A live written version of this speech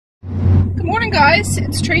Good morning, guys.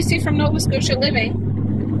 It's Tracey from Nova Scotia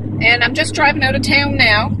Living, and I'm just driving out of town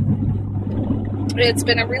now. It's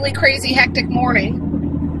been a really crazy, hectic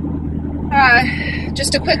morning.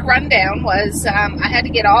 Just a quick rundown was I had to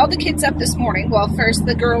get all the kids up this morning. Well, first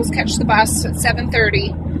the girls catch the bus at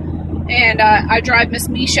 7:30, and I drive Miss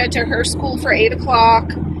Misha to her school for 8 o'clock.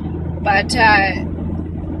 But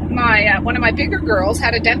one of my bigger girls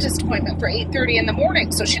had a dentist appointment for 8:30 in the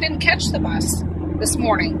morning, so she didn't catch the bus this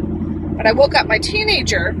morning. But I woke up my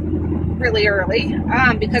teenager really early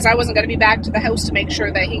because I wasn't going to be back to the house to make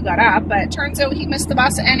sure that he got up. But it turns out he missed the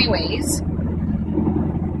bus anyways.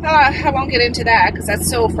 I won't get into that because that's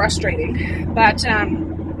so frustrating. But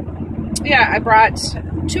yeah, I brought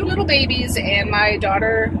two little babies and my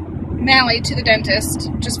daughter Mally to the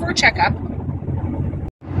dentist just for a checkup.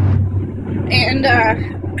 And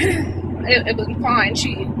it was fine.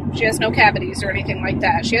 She has no cavities or anything like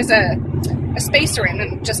that. She has a spacer in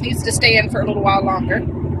and just needs to stay in for a little while longer.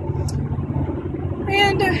 And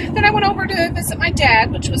then I went over to visit my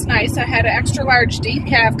dad, which was nice. I had an extra large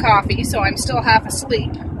decaf coffee, so I'm still half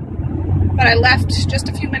asleep. But I left just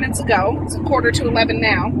a few minutes ago. It's 11:15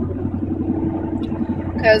 now.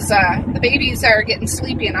 Because the babies are getting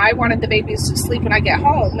sleepy, and I wanted the babies to sleep when I get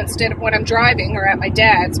home instead of when I'm driving or at my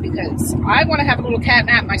dad's, because I want to have a little cat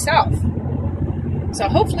nap myself. So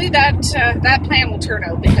hopefully that plan will turn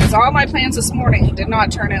out, because all my plans this morning did not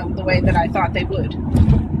turn out the way that I thought they would.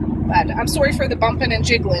 But I'm sorry for the bumping and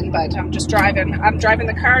jiggling, but I'm just driving. I'm driving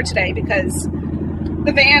the car today because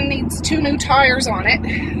the van needs 2 new tires on it.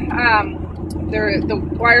 The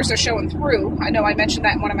wires are showing through. I know I mentioned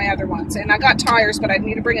that in one of my other ones. And I got tires, but I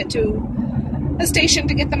need to bring it to a station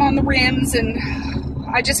to get them on the rims, and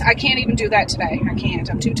I can't even do that today. I can't.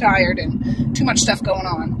 I'm too tired and too much stuff going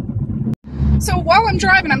on. So while I'm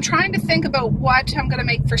driving, I'm trying to think about what I'm going to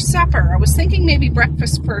make for supper. I was thinking maybe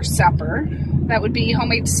breakfast for supper. That would be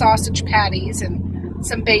homemade sausage patties and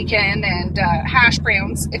some bacon and hash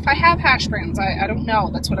browns. If I have hash browns, I don't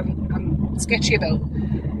know. That's what I'm sketchy about.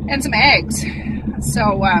 And some eggs.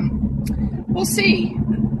 So we'll see.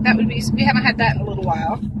 That would be. We haven't had that in a little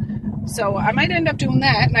while. So I might end up doing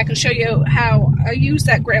that, and I can show you how I use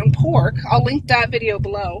that ground pork. I'll link that video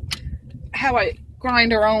below. How I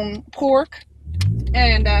grind our own pork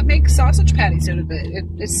and make sausage patties out of it.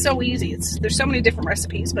 It's so easy. There's so many different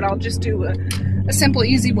recipes, but I'll just do a simple,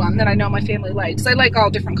 easy one that I know my family likes. I like all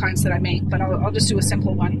different kinds that I make, but I'll just do a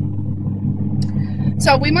simple one.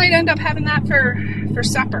 So we might end up having that for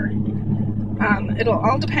supper. It'll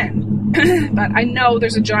all depend. But I know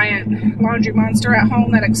there's a giant laundry monster at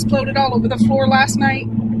home that exploded all over the floor last night.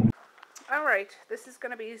 All right, this is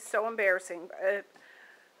going to be so embarrassing.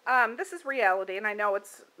 This is reality, and I know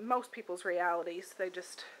it's most people's realities. They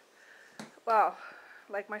just, well,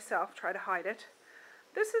 like myself, try to hide it.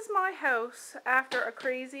 This is my house after a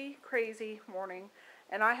crazy, crazy morning,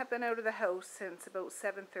 and I have been out of the house since about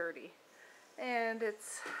 7:30, and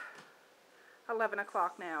it's 11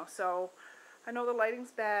 o'clock now, so I know the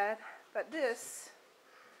lighting's bad, but this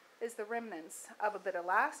is the remnants of a bit of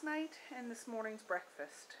last night and this morning's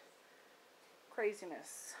breakfast.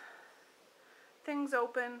 Craziness. Things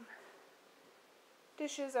open,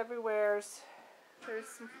 dishes everywhere. There's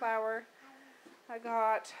some flour I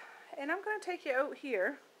got, and I'm going to take you out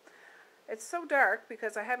here. It's so dark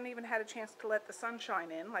because I haven't even had a chance to let the sun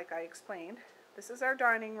shine in, like I explained. This is our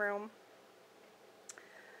dining room.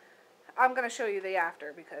 I'm going to show you the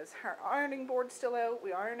after because our ironing board's still out.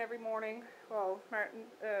 We iron every morning. Well,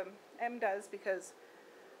 M does because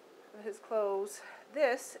of his clothes.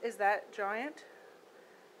 This is that giant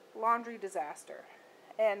laundry disaster,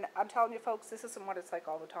 and I'm telling you folks, this isn't what it's like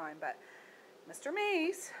all the time, but Mr.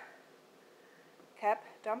 Mays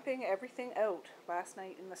kept dumping everything out last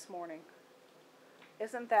night and this morning.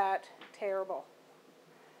 Isn't that terrible?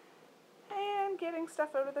 And getting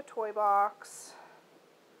stuff out of the toy box.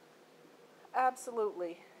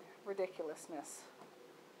 Absolutely ridiculousness.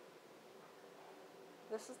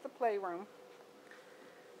 This is the playroom,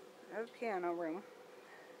 our piano room.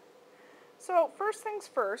 So first things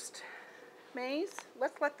first, Mays,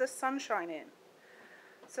 let's let the sun shine in.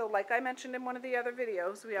 So like I mentioned in one of the other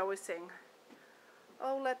videos, we always sing,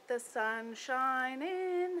 "Oh, let the sun shine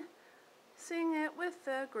in, sing it with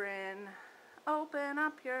a grin, open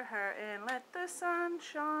up your heart and let the sun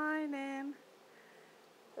shine in."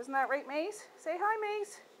 Isn't that right, Mays? Say hi,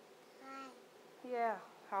 Mays. Hi. Yeah,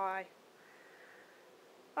 hi.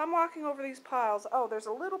 I'm walking over these piles. Oh, there's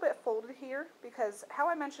a little bit folded here because how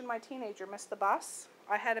I mentioned my teenager missed the bus.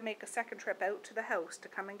 I had to make a second trip out to the house to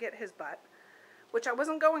come and get his butt, which I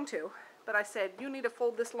wasn't going to, but I said, you need to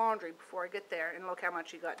fold this laundry before I get there, and look how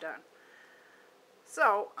much he got done.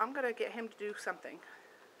 So I'm going to get him to do something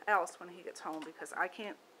else when he gets home, because I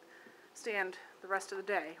can't stand the rest of the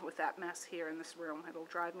day with that mess here in this room. It'll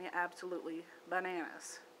drive me absolutely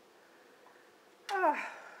bananas.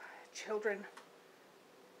 Children.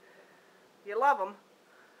 You love them.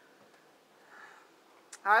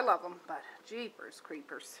 I love them, but jeepers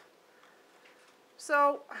creepers.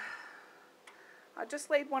 So I just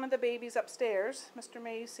laid one of the babies upstairs. Mr.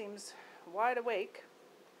 Mays seems wide awake.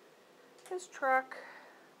 His truck,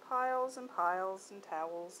 piles and piles and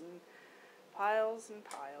towels and piles and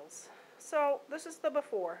piles. So this is the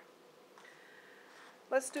before.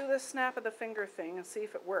 Let's do this snap of the finger thing and see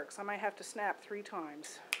if it works. I might have to snap 3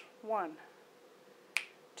 times. 1,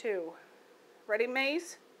 2. Ready,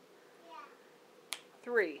 Maze? Yeah.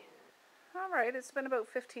 3. Alright, it's been about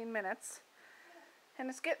 15 minutes. And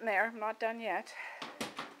it's getting there. I'm not done yet.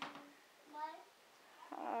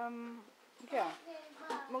 Yeah.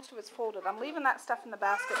 Most of it's folded. I'm leaving that stuff in the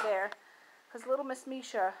basket there, because little Miss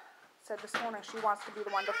Misha said this morning she wants to be the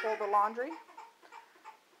one to fold the laundry.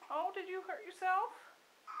 Oh, did you hurt yourself?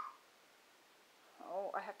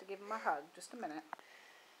 Oh, I have to give him a hug. Just a minute.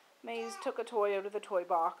 Maze took a toy out of the toy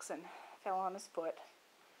box and fell on his foot.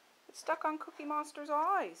 It's stuck on Cookie Monster's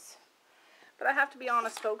eyes. But I have to be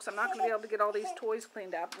honest, folks, I'm not going to be able to get all these toys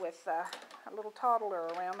cleaned up with a little toddler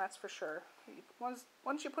around, that's for sure. Once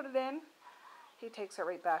you put it in, he takes it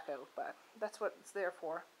right back out, but that's what it's there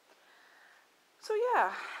for. So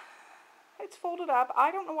yeah, it's folded up.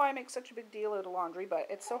 I don't know why I make such a big deal out of laundry, but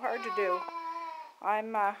it's so hard to do.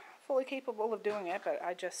 I'm fully capable of doing it, but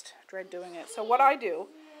I just dread doing it. So what I do,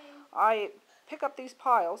 I pick up these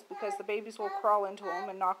piles because the babies will crawl into them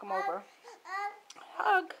and knock them over.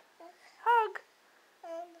 Hug! Hug!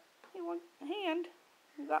 You want a hand?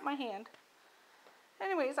 You got my hand.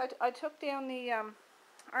 Anyways, I took down the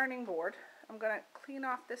ironing board. I'm going to clean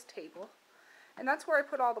off this table. And that's where I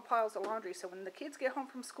put all the piles of laundry. So when the kids get home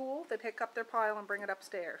from school, they pick up their pile and bring it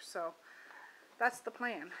upstairs. So that's the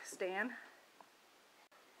plan, Stan.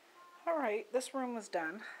 Alright, this room was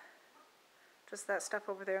done. Just that stuff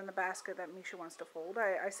over there in the basket that Misha wants to fold.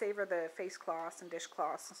 I save her the face cloths and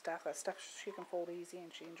dishcloths and stuff. That stuff she can fold easy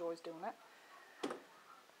and she enjoys doing it.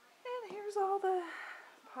 And here's all the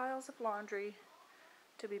piles of laundry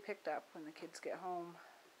to be picked up when the kids get home.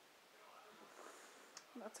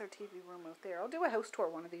 That's our TV room out there. I'll do a house tour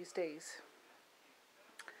one of these days.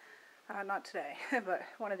 Not today, but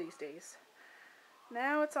one of these days.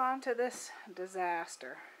 Now it's on to this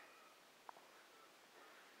disaster.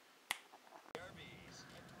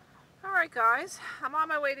 Alright guys, I'm on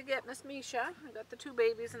my way to get Miss Misha. I got the 2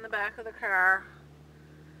 babies in the back of the car.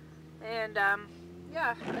 And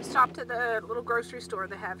yeah, I stopped at the little grocery store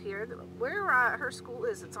they have here. Where her school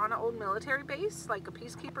is, it's on an old military base, like a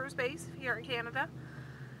peacekeeper's base here in Canada.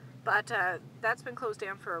 But that's been closed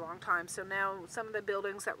down for a long time. So now some of the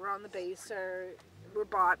buildings that were on the base were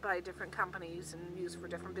bought by different companies and used for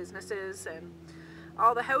different businesses. And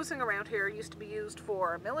all the housing around here used to be used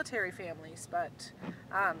for military families, but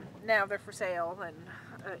now they're for sale, and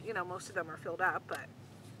you know, most of them are filled up. But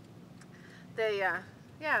they,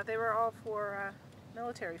 yeah, they were all for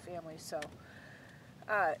military families. So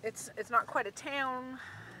it's not quite a town.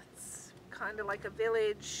 It's kind of like a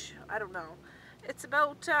village. I don't know. It's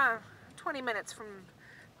about 20 minutes from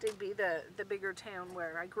Digby, the bigger town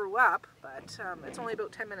where I grew up, but it's only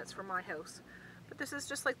about 10 minutes from my house. But this is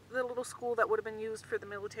just like the little school that would have been used for the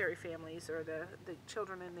military families or the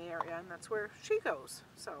children in the area, and that's where she goes.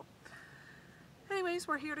 So anyways,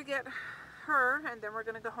 we're here to get her, and then we're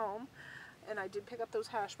going to go home. And I did pick up those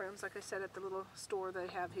hash browns, like I said, at the little store they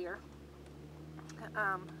have here.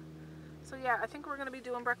 So yeah, I think we're going to be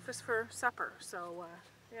doing breakfast for supper. So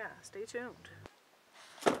yeah, stay tuned.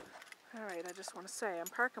 Alright, I just want to say, I'm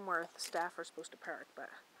parking where the staff are supposed to park, but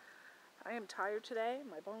I am tired today.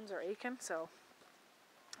 My bones are aching, so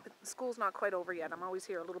school's not quite over yet. I'm always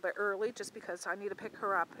here a little bit early just because I need to pick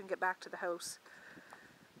her up and get back to the house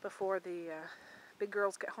before the big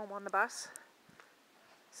girls get home on the bus.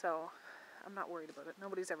 So I'm not worried about it.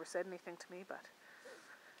 Nobody's ever said anything to me, but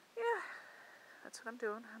yeah, that's what I'm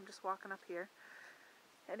doing. I'm just walking up here.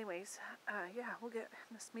 Anyways, yeah, we'll get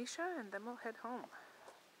Miss Misha and then we'll head home.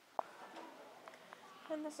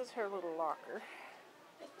 And this is her little locker.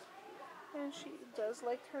 And she does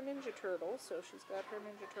like her Ninja Turtle, so she's got her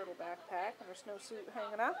Ninja Turtle backpack and her snowsuit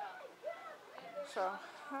hanging up. So,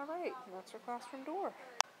 alright, that's her classroom door.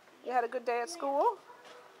 You had a good day at school?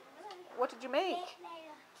 What did you make?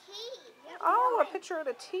 Oh, a picture of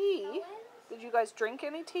the tea. Did you guys drink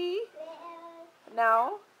any tea?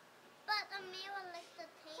 No? But the mirror licked the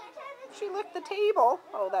table. She licked the table?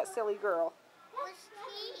 Oh, that silly girl. With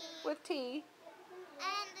tea. With tea?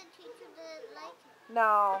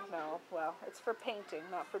 No, no. Well, it's for painting,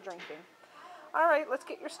 not for drinking. All right, let's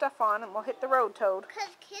get your stuff on and we'll hit the road, Toad.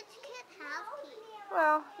 Because kids can't have tea.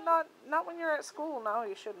 Well, not when you're at school. No,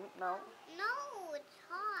 you shouldn't. No. No, it's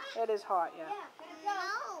hot. It is hot, yeah. No,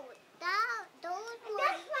 those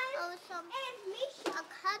ones are some a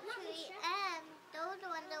country, and those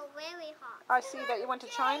ones are very hot. I see that you went to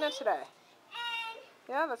China today.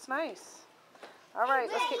 Yeah, that's nice. All right,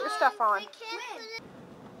 let's get your stuff on.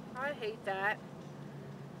 I hate that.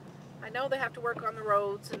 I know they have to work on the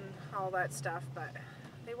roads and all that stuff, but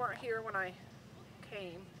they weren't here when I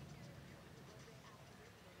came.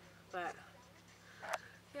 But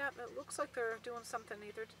yeah, it looks like they're doing something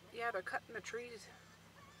either. Yeah, they're cutting the trees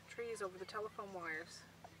over the telephone wires.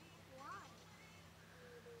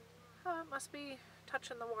 It must be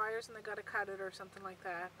touching the wires and they got to cut it or something like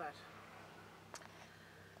that, but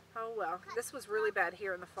oh well. This was really bad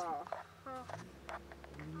here in the fall. Oh.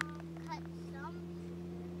 Cut some,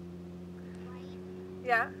 right?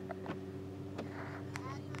 Yeah.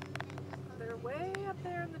 They're way up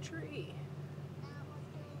there in the tree.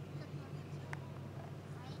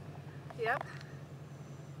 Yep.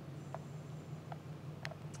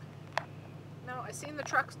 No, I seen the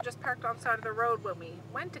trucks just parked on the side of the road when we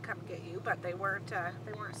went to come get you, but they weren't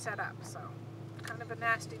set up. So, kind of a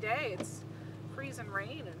nasty day. It's freezing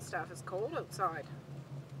rain and stuff. It's cold outside.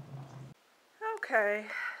 Okay,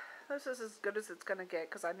 this is as good as it's gonna get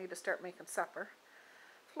because I need to start making supper.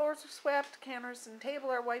 Floors are swept, counters and table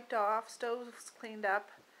are wiped off, stove's cleaned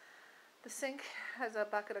up. The sink has a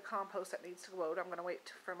bucket of compost that needs to go out. I'm going to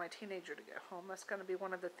wait for my teenager to get home. That's going to be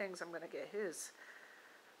one of the things I'm going to get his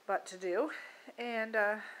butt to do. And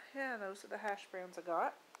yeah, those are the hash browns I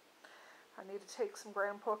got. I need to take some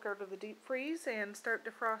ground pork out of the deep freeze and start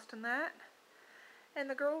defrosting that. And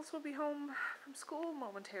the girls will be home from school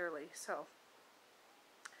momentarily, so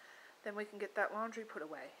then we can get that laundry put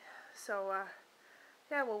away. So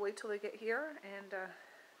yeah, we'll wait till they get here and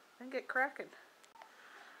then get cracking.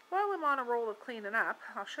 While I'm on a roll of cleaning up,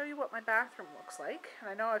 I'll show you what my bathroom looks like. And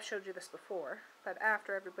I know I've showed you this before, but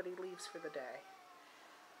after everybody leaves for the day.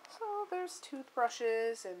 So there's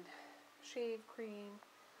toothbrushes and shave cream,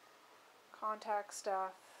 contact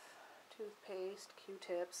stuff, toothpaste,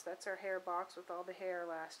 Q-tips. That's our hair box with all the hair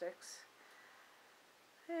elastics.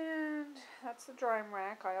 And that's the drying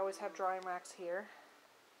rack. I always have drying racks here.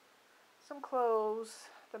 Some clothes.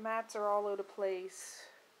 The mats are all out of place.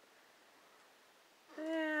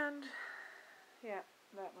 And yeah,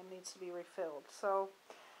 that one needs to be refilled. So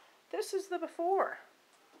this is the before.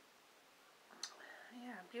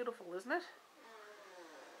 Yeah, beautiful, isn't it?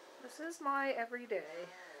 This is my everyday.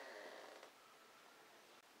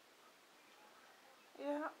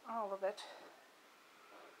 Yeah, all of it.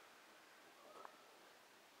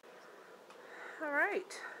 All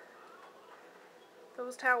right.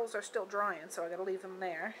 Those towels are still drying, so I gotta leave them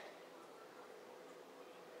there.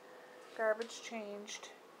 Garbage changed,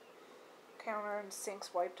 counter and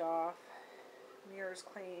sinks wiped off, mirrors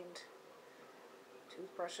cleaned,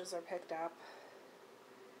 toothbrushes are picked up,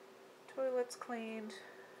 toilets cleaned.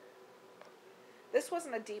 This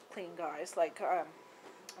wasn't a deep clean, guys, like, oh,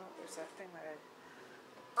 there's that thing that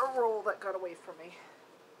a roll that got away from me.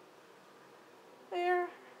 There,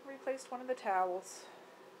 replaced one of the towels.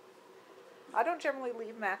 I don't generally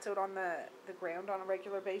leave mats out on the ground on a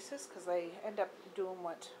regular basis because they end up doing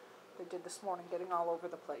what they did this morning, getting all over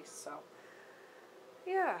the place. So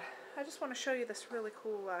yeah, I just want to show you this really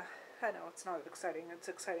cool, I know it's not exciting, it's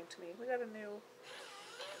exciting to me. We got a new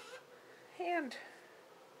hand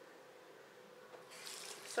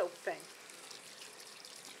soap thing.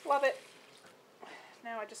 Love it.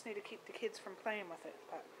 Now I just need to keep the kids from playing with it.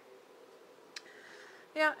 But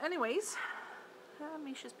yeah, anyways,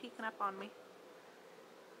 Misha's peeking up on me.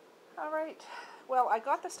 Alright, well, I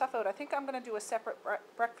got the stuff out. I think I'm going to do a separate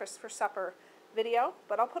breakfast for supper video,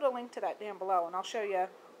 but I'll put a link to that down below, and I'll show you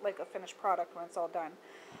like a finished product when it's all done.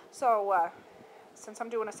 So since I'm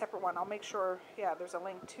doing a separate one, I'll make sure, yeah, there's a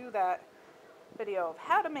link to that video of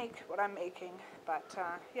how to make what I'm making. But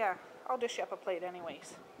yeah, I'll dish you up a plate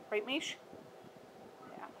anyways. Right, Mish?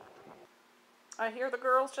 Yeah. I hear the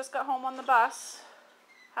girls just got home on the bus.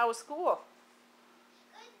 How was school?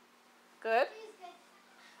 Good?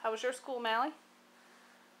 How was your school, Mally?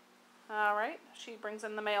 Alright, she brings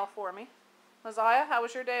in the mail for me. Messiah, how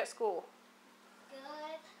was your day at school?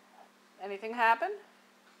 Good. Anything happen?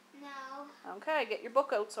 No. Okay, get your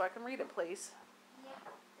book out so I can read it, please. Yeah.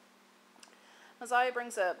 Messiah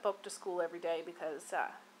brings a book to school every day because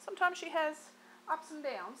sometimes she has ups and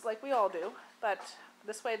downs, like we all do, but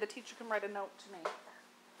this way the teacher can write a note to me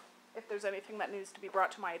if there's anything that needs to be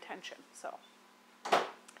brought to my attention. So,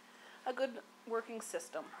 a good good working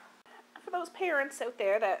system. For those parents out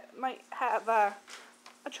there that might have a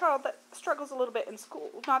child that struggles a little bit in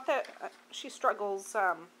school, not that she struggles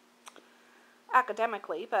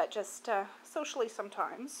academically, but just socially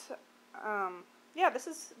sometimes. Yeah, this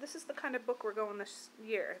is the kind of book we're going this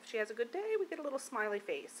year. If she has a good day, we get a little smiley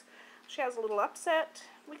face. If she has a little upset,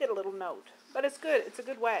 we get a little note. But it's good. It's a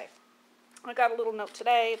good way. I got a little note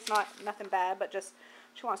today. It's nothing bad, but just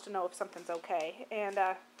she wants to know if something's okay. And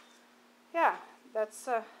yeah, that's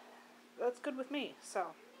good with me. So,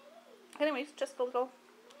 anyways, just a little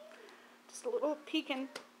peek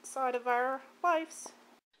inside of our lives.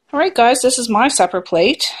 Alright guys, this is my supper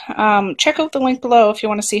plate. Check out the link below if you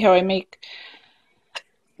want to see how I make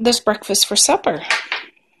this breakfast for supper.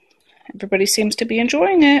 Everybody seems to be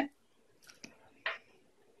enjoying it.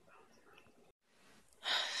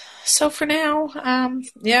 So for now,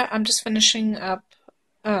 yeah, I'm just finishing up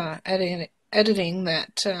editing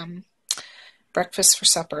that breakfast for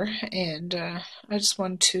supper, and I just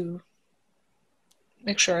wanted to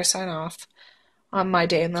make sure I sign off on my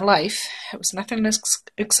day in the life. It was nothing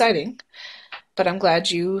exciting, but I'm glad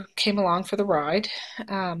you came along for the ride.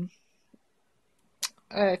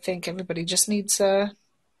 I think everybody just needs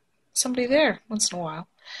somebody there once in a while,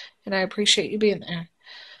 and I appreciate you being there.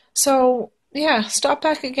 So, yeah, stop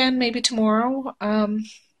back again maybe tomorrow.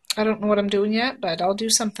 I don't know what I'm doing yet, but I'll do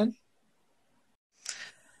something.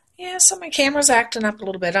 Yeah, so my camera's acting up a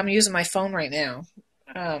little bit. I'm using my phone right now.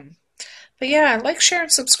 But yeah, like, share,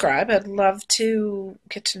 and subscribe. I'd love to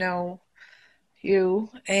get to know you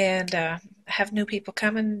and have new people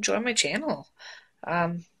come and join my channel.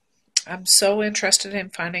 I'm so interested in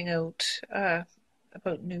finding out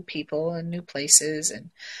about new people and new places and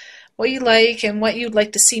what you like and what you'd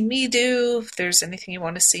like to see me do. If there's anything you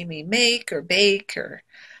want to see me make or bake or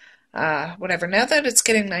whatever. Now that it's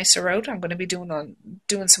getting nicer out, I'm going to be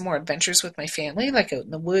doing some more adventures with my family, like out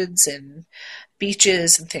in the woods and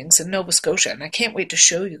beaches and things in Nova Scotia. And I can't wait to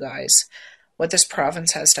show you guys what this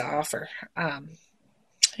province has to offer.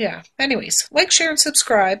 Yeah. Anyways, like, share, and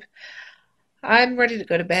subscribe. I'm ready to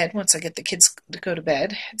go to bed once I get the kids to go to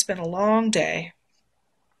bed. It's been a long day,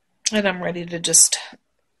 and I'm ready to just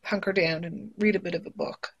hunker down and read a bit of a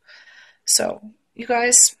book. So, you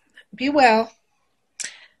guys, be well,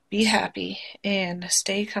 be happy, and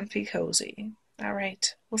stay comfy cozy. All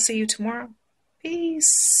right, we'll see you tomorrow.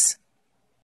 Peace.